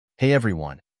Hey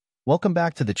everyone, welcome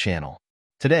back to the channel.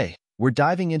 Today, we're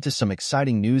diving into some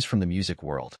exciting news from the music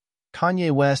world. Kanye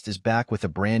West is back with a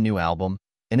brand new album,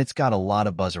 and it's got a lot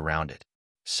of buzz around it.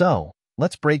 So,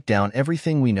 let's break down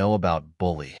everything we know about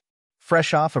Bully.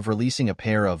 Fresh off of releasing a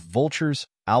pair of Vultures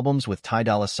albums with Ty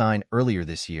Dolla $ign earlier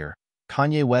this year,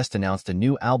 Kanye West announced a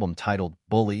new album titled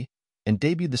Bully and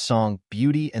debuted the song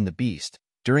Beauty and the Beast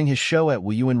during his show at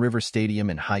Wuyuan River Stadium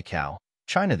in Haikou,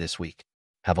 China this week.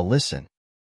 Have a listen.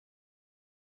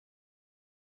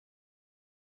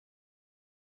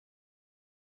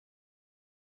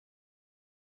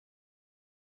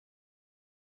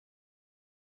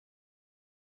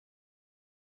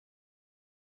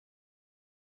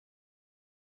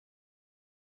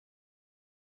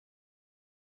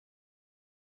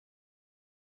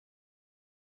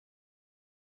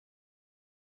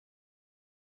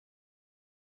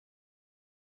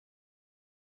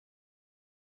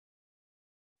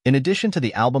 In addition to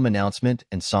the album announcement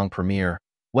and song premiere,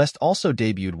 West also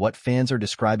debuted what fans are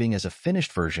describing as a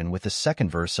finished version with a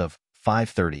second verse of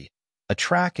 530, a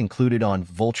track included on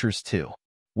Vultures 2.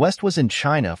 West was in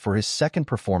China for his second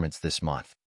performance this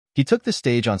month. He took the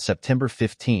stage on September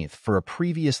 15th for a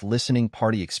previous listening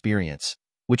party experience,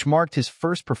 which marked his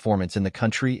first performance in the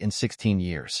country in 16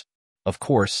 years. Of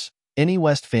course, any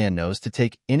West fan knows to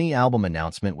take any album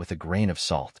announcement with a grain of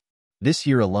salt. This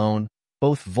year alone,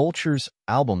 both Vultures'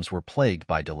 albums were plagued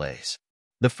by delays.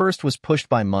 The first was pushed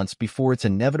by months before its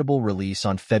inevitable release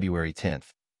on February 10th,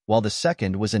 while the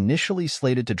second was initially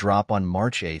slated to drop on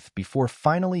March 8th before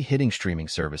finally hitting streaming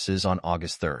services on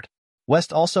August 3rd.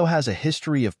 West also has a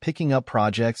history of picking up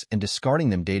projects and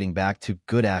discarding them dating back to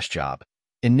Good Ass Job,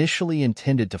 initially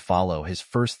intended to follow his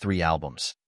first 3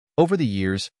 albums. Over the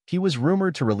years, he was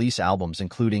rumored to release albums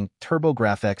including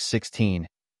TurboGrafx-16,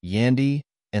 Yandy,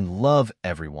 and Love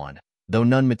Everyone, though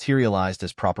none materialized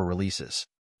as proper releases.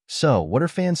 So, what are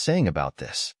fans saying about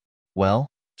this? Well,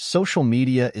 social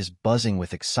media is buzzing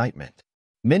with excitement.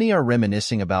 Many are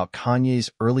reminiscing about Kanye's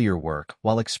earlier work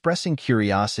while expressing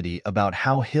curiosity about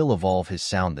how he'll evolve his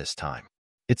sound this time.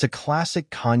 It's a classic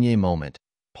Kanye moment,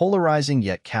 polarizing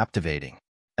yet captivating.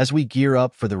 As we gear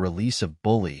up for the release of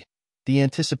Bully, the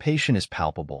anticipation is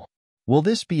palpable. Will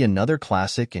this be another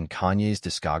classic in Kanye's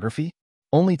discography?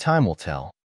 Only time will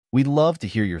tell. We'd love to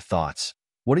hear your thoughts.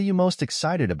 What are you most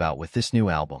excited about with this new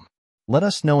album? Let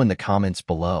us know in the comments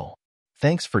below.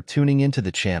 Thanks for tuning into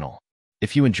the channel.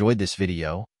 If you enjoyed this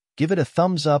video, give it a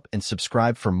thumbs up and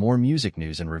subscribe for more music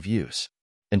news and reviews.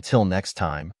 Until next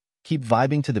time, keep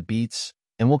vibing to the beats,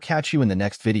 and we'll catch you in the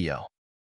next video.